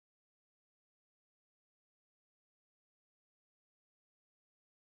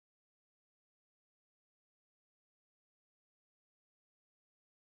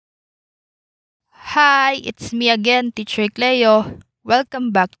Hi, it's me again, Teacher Cleo.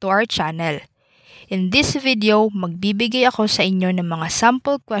 Welcome back to our channel. In this video, magbibigay ako sa inyo ng mga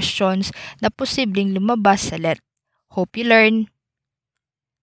sample questions na posibleng lumabas sa LEPT. Hope you learn!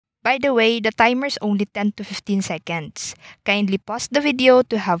 By the way, the timer is only 10 to 15 seconds. Kindly pause the video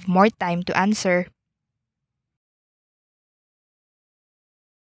to have more time to answer.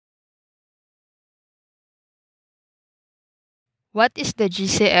 What is the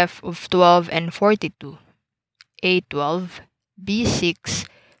GCF of 12 and 42? A12, B6,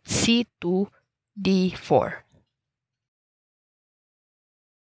 C2, D4.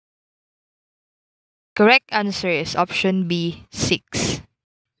 Correct answer is option B, 6.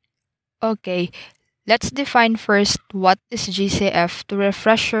 Okay, let's define first what is GCF to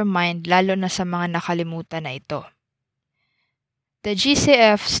refresh your mind lalo na sa mga nakalimutan na ito. The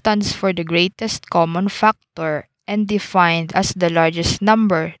GCF stands for the greatest common factor and defined as the largest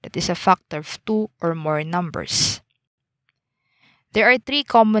number that is a factor of 2 or more numbers. There are 3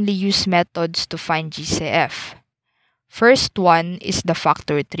 commonly used methods to find GCF. First one is the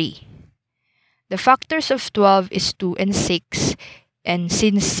factor 3. The factors of 12 is 2 and 6, and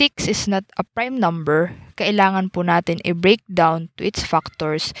since 6 is not a prime number, kailangan po natin i-break down to its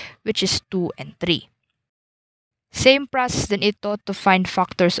factors, which is 2 and 3. Same process din ito to find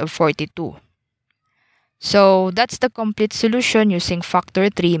factors of 42. So, that's the complete solution using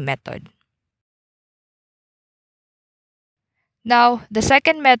factor 3 method. Now, the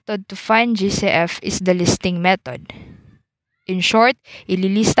second method to find GCF is the listing method. In short,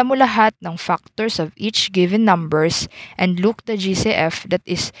 ililista mo lahat ng factors of each given numbers and look the GCF that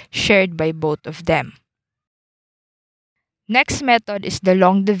is shared by both of them. Next method is the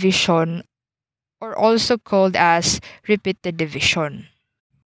long division, or also called as repeated division.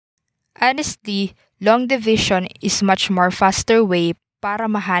 Honestly, long division is much more faster way para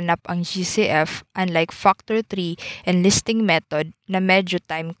mahanap ang GCF unlike factor 3 and listing method na medyo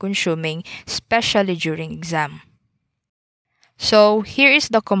time-consuming, especially during exam. So, here is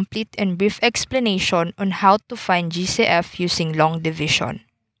the complete and brief explanation on how to find GCF using long division.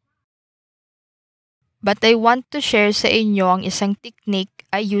 But I want to share sa inyo ang isang technique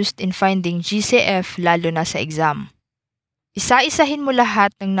I used in finding GCF lalo na sa exam. Isa-isahin mo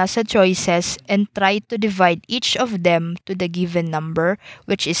lahat ng nasa choices and try to divide each of them to the given number,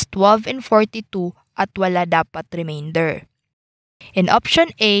 which is 12 and 42 at wala dapat remainder. In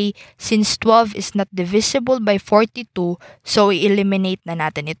option A, since 12 is not divisible by 42, so i-eliminate na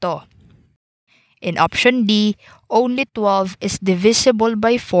natin ito. In option D, only 12 is divisible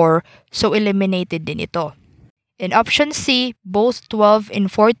by 4, so eliminated din ito. In option C, both 12 and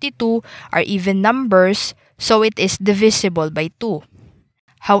 42 are even numbers, so it is divisible by 2.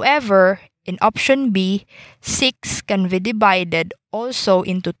 However, in option B, 6 can be divided also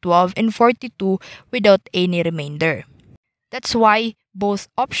into 12 and 42 without any remainder. That's why both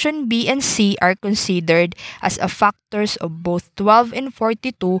option B and C are considered as a factors of both 12 and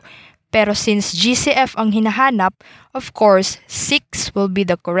 42, pero since GCF ang hinahanap, of course, 6 will be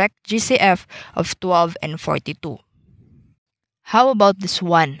the correct GCF of 12 and 42. How about this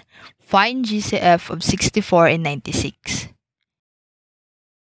one? Find GCF of 64 and 96.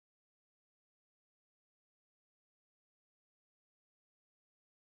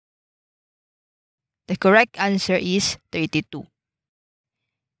 The correct answer is 32.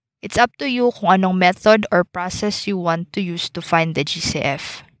 It's up to you kung anong method or process you want to use to find the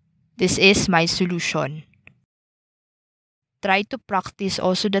GCF. This is my solution. Try to practice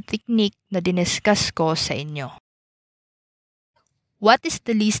also the technique na diniscuss ko sa inyo. What is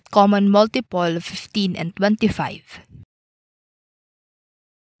the least common multiple of 15 and 25?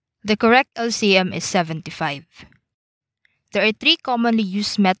 The correct LCM is 75. There are 3 commonly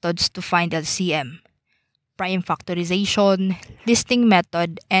used methods to find LCM: prime factorization, listing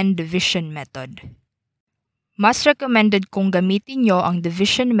method, and division method. Mas recommended kung gamitin nyo ang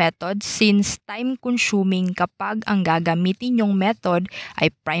division method since time-consuming kapag ang gagamitin nyong method ay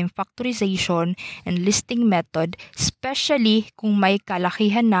prime factorization and listing method, especially kung may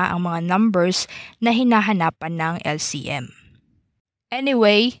kalakihan na ang mga numbers na hinahanapan ng LCM.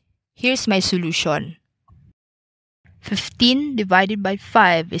 Anyway, here's my solution. 15 divided by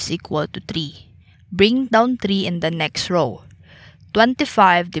 5 is equal to 3. Bring down 3 in the next row.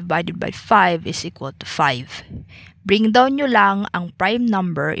 25 divided by 5 is equal to 5. Bring down nyo lang ang prime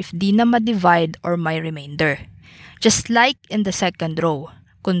number if di na ma-divide or may remainder. Just like in the second row,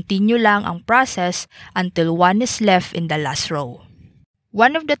 continue lang ang process until 1 is left in the last row.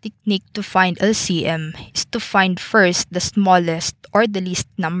 One of the technique to find LCM is to find first the smallest or the least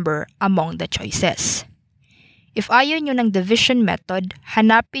number among the choices. If ayaw nyo ng division method,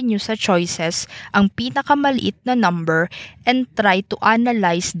 hanapin nyo sa choices ang pinakamaliit na number and try to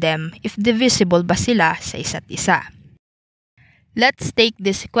analyze them if divisible ba sila sa isa't isa. Let's take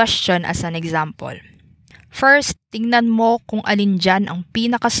this question as an example. First, tingnan mo kung alin dyan ang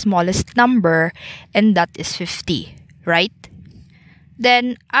pinaka-smallest number and that is 50, right?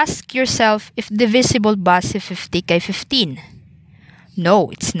 Then, ask yourself if divisible ba si 50 kay 15.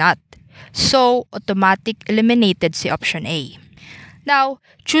 No, it's not. So, automatic eliminated si option A. Now,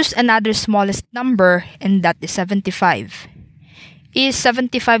 choose another smallest number and that is 75. Is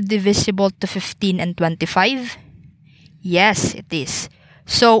 75 divisible to 15 and 25? Yes, it is.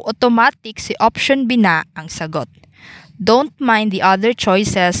 So, automatic si option B na ang sagot. Don't mind the other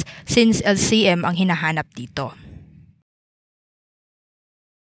choices since LCM ang hinahanap dito.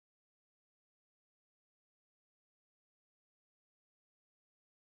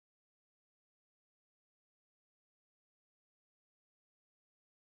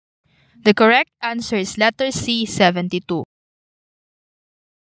 The correct answer is letter C, 72.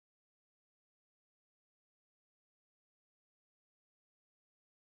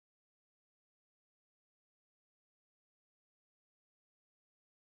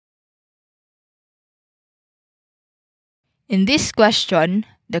 In this question,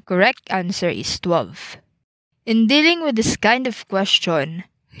 the correct answer is 12. In dealing with this kind of question,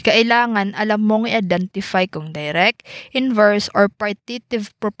 kailangan alam mong i-identify kung direct, inverse, or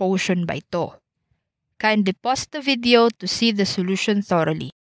partitive proportion ba ito. Kindly pause the video to see the solution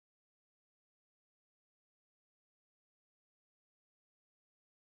thoroughly.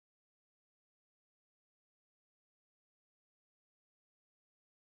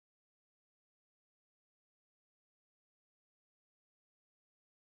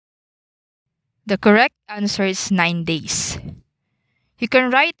 The correct answer is 9 days. You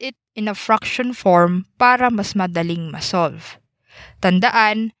can write it in a fraction form para mas madaling masolve.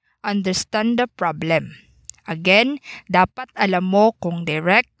 Tandaan, understand the problem. Again, dapat alam mo kung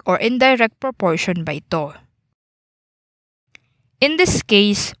direct or indirect proportion ba ito. In this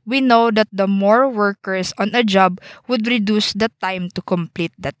case, we know that the more workers on a job would reduce the time to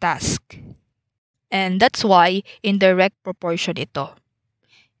complete the task. And that's why indirect proportion ito.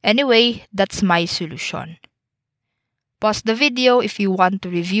 Anyway, that's my solution. Pause the video if you want to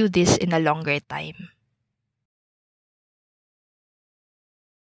review this in a longer time.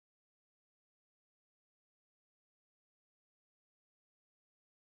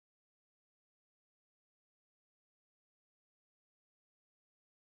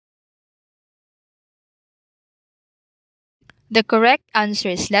 The correct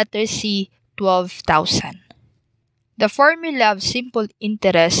answer is letter C, 12,000. The formula of simple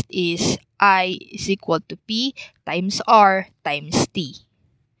interest is I is equal to P times R times T.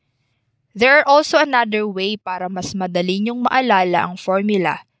 There are also another way para mas madali niyong maalala ang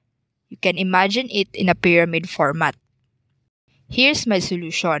formula. You can imagine it in a pyramid format. Here's my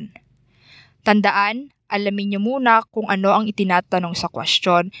solution. Tandaan, alamin niyo muna kung ano ang itinatanong sa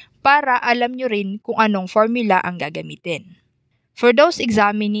question para alam niyo rin kung anong formula ang gagamitin. For those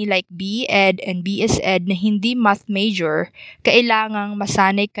examinee like BE-Ed and BS-Ed na hindi math major, kailangang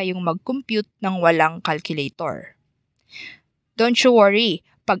masanay kayong mag-compute ng walang calculator. Don't you worry,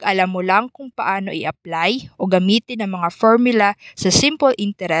 pag alam mo lang kung paano i-apply o gamitin ang mga formula sa simple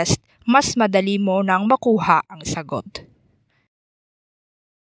interest, mas madali mo nang makuha ang sagot.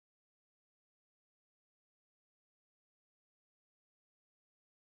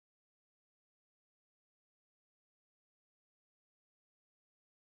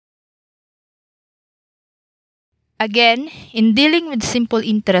 Again, in dealing with simple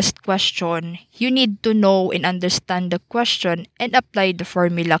interest question, you need to know and understand the question and apply the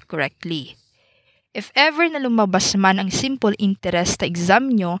formula correctly. If ever na lumabas man ang simple interest sa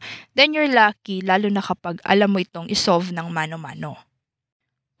exam nyo, then you're lucky lalo na kapag alam mo itong isolve ng mano-mano.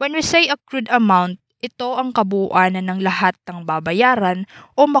 When we say accrued amount, ito ang kabuuan ng lahat ng babayaran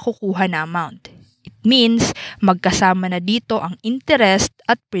o makukuha na amount. It means magkasama na dito ang interest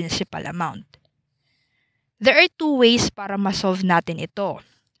at principal amount. There are two ways para ma-solve natin ito.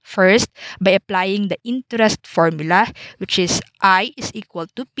 First, by applying the interest formula, which is I is equal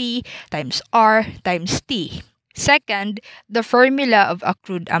to P times R times T. Second, the formula of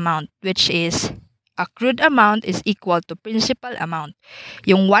accrued amount, which is accrued amount is equal to principal amount.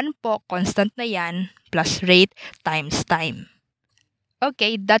 Yung 1 po, constant na yan, plus rate times time.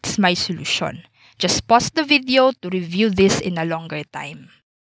 Okay, that's my solution. Just pause the video to review this in a longer time.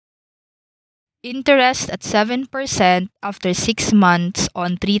 Interest at 7% after 6 months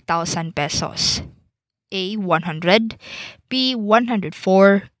on 3,000 pesos. A, 100, B, 104,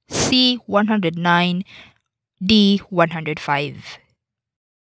 C, 109, D. 105.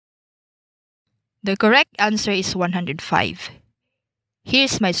 The correct answer is 105.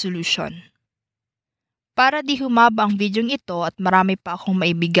 Here's my solution. Para di humaba ang videong ito at marami pa akong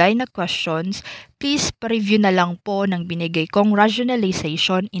maibigay na questions, please pa-review na lang po ng binigay kong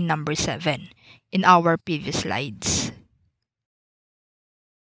rationalization in number 7 in our previous slides.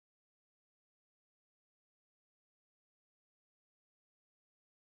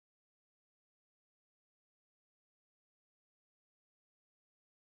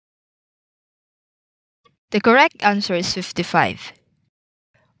 The correct answer is 55.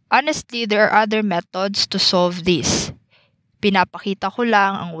 Honestly, there are other methods to solve this. Pinapakita ko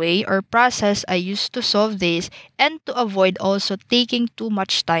lang ang way or process I used to solve this and to avoid also taking too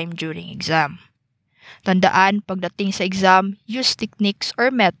much time during exam. Tandaan, pagdating sa exam, use techniques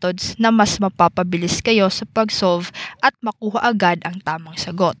or methods na mas mapapabilis kayo sa pag-solve at makuha agad ang tamang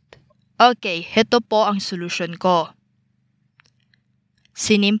sagot. Okay, heto po ang solution ko.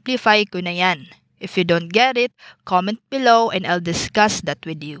 Sinimplify ko na yan. If you don't get it, comment below and I'll discuss that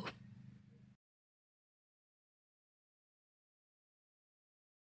with you.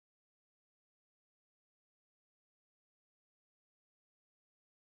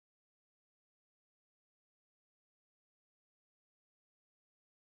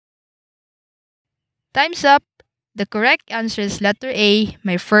 Time's up! The correct answer is letter A,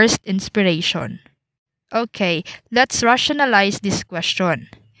 my first inspiration. Okay, let's rationalize this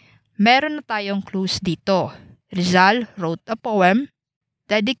question. Meron na tayong clues dito. Rizal wrote a poem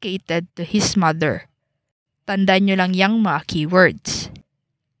dedicated to his mother. Tandaan nyo lang yung mga keywords.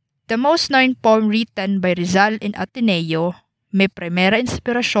 The most known poem written by Rizal in Ateneo, Mi Primera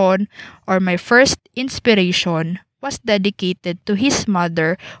Inspiración or My First Inspiration, was dedicated to his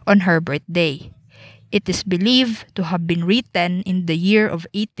mother on her birthday. It is believed to have been written in the year of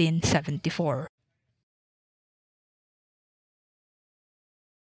 1874.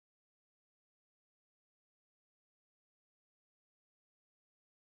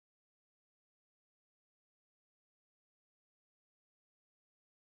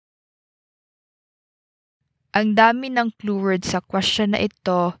 Ang dami ng clue words sa question na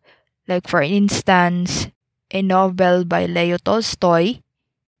ito, like for instance, a novel by Leo Tolstoy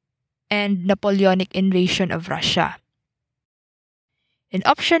and Napoleonic Invasion of Russia. In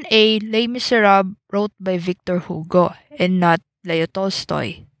option A, Les Miserables wrote by Victor Hugo and not Leo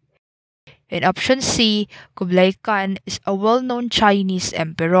Tolstoy. In option C, Kublai Khan is a well-known Chinese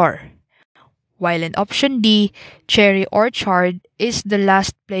emperor. While in option D, Cherry Orchard is the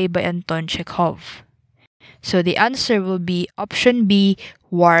last play by Anton Chekhov. So the answer will be option B,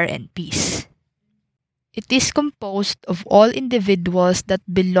 War and Peace. It is composed of all individuals that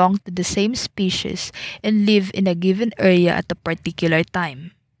belong to the same species and live in a given area at a particular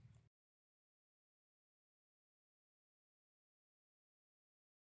time.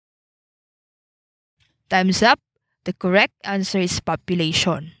 Time's up. The correct answer is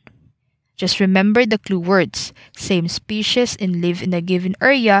population. Just remember the clue words, same species and live in a given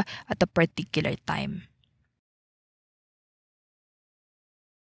area at a particular time.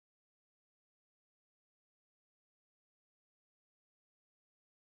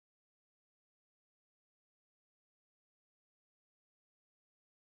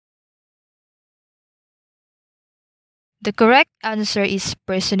 The correct answer is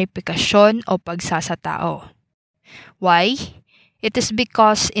personification o pagsasatao. Why? It is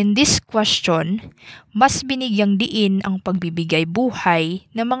because in this question, mas binigyang diin ang pagbibigay buhay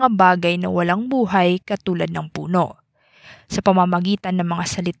ng mga bagay na walang buhay katulad ng puno, sa pamamagitan ng mga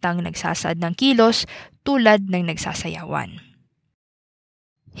salitang nagsasaad ng kilos tulad ng nagsasayawan.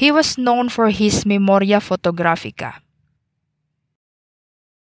 He was known for his Memoria Fotografica.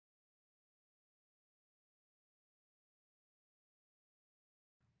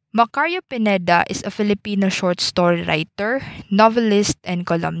 Macario Pineda is a Filipino short story writer, novelist, and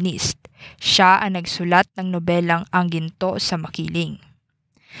columnist. Siya ang nagsulat ng nobelang Ang Ginto sa Makiling.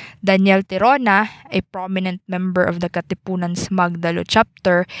 Daniel Tirona, a prominent member of the Katipunan's Magdalo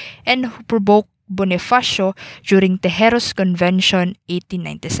chapter and who provoked Bonifacio during Tejeros Convention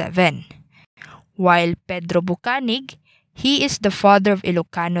 1897. While Pedro Bucanig, he is the father of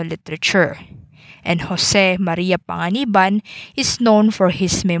Ilocano literature. And Jose Maria Panganiban is known for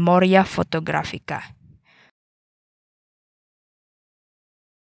his Memoria Fotografica.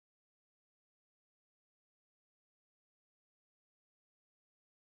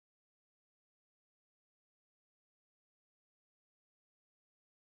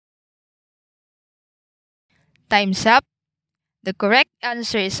 Time's up. The correct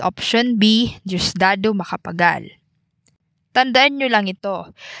answer is option B, Diosdado Macapagal. Tandaan nyo lang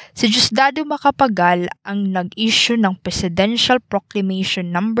ito, si Diosdado Macapagal ang nag-issue ng Presidential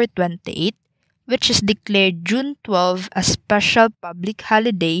Proclamation No. 28, which is declared June 12 a special public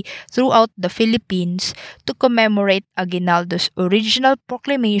holiday throughout the Philippines to commemorate Aguinaldo's original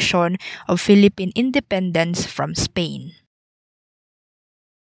proclamation of Philippine independence from Spain.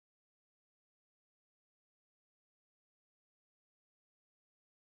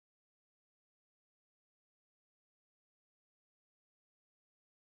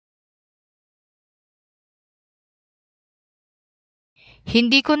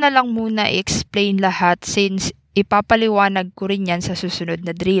 Hindi ko na lang muna i-explain lahat since ipapaliwanag ko rin yan sa susunod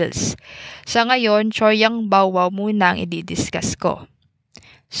na drills. Sa ngayon, tsoryang bawwaw muna ang i-discuss ko.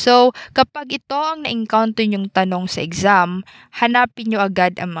 So, kapag ito ang na-encounter yung tanong sa exam, hanapin nyo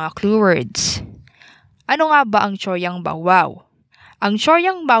agad ang mga clue words. Ano nga ba ang tsoryang bawwaw? Ang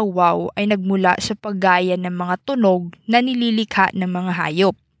tsoryang bawwaw ay nagmula sa paggaya ng mga tunog na nililikha ng mga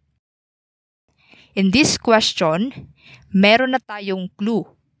hayop. In this question, meron na tayong clue,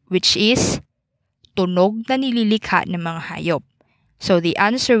 which is tunog na nililikha ng mga hayop. So the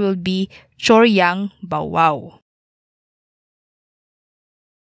answer will be tsoryang bawwaw.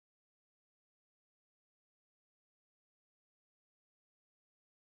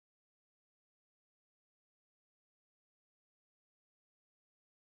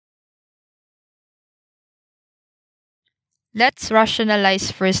 Let's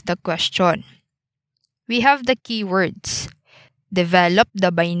rationalize first the question. We have the keywords. Develop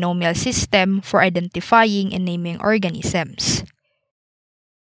the binomial system for identifying and naming organisms.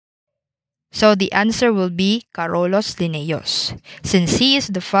 So the answer will be Carolus Linnaeus, since he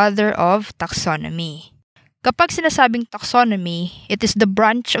is the father of taxonomy. Kapag sinasabing taxonomy, it is the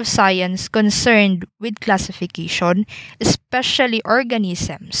branch of science concerned with classification, especially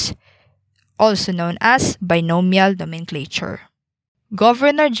organisms, also known as binomial nomenclature.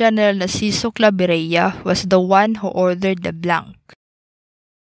 Governor-General Narciso Claveria was the one who ordered the blank.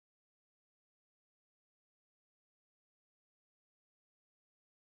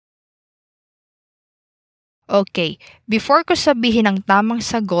 Okay, before ko sabihin ang tamang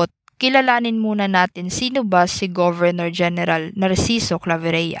sagot, kilalanin muna natin sino ba si Governor-General Narciso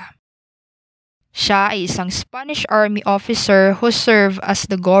Claveria. Siya ay isang Spanish Army officer who served as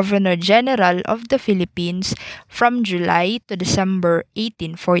the Governor-General of the Philippines from July to December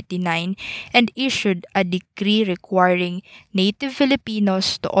 1849 and issued a decree requiring native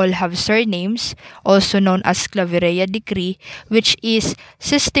Filipinos to all have surnames, also known as Claveria Decree, which is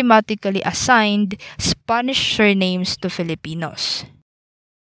systematically assigned Spanish surnames to Filipinos.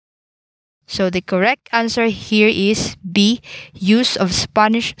 So the correct answer here is B, use of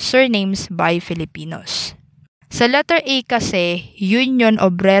Spanish surnames by Filipinos. Sa letter A kasi, Union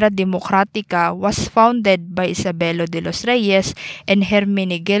Obrera Democratica was founded by Isabelo de los Reyes and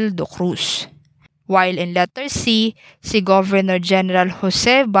Hermenegildo Cruz. While in letter C, si Governor-General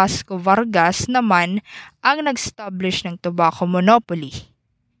Jose Vasco Vargas naman ang nag-establish ng tobacco monopoly.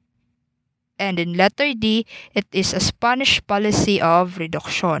 And in letter D, it is a Spanish policy of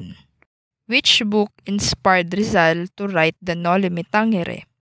reduction. Which book inspired Rizal to write the Noli Me Tangere?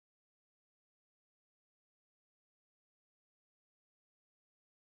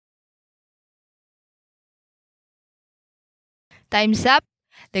 Time's up.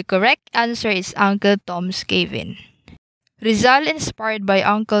 The correct answer is Uncle Tom's Cabin. Rizal inspired by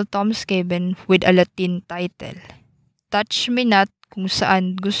Uncle Tom's Cabin with a Latin title, Touch Me Not, kung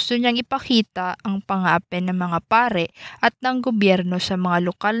saan gusto niyang ipakita ang pang-aapen ng mga pare at ng gobyerno sa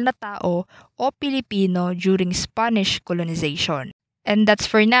mga lokal na tao o Pilipino during Spanish colonization. And that's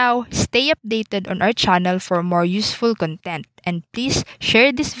for now. Stay updated on our channel for more useful content. And please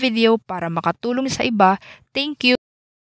share this video para makatulong sa iba. Thank you!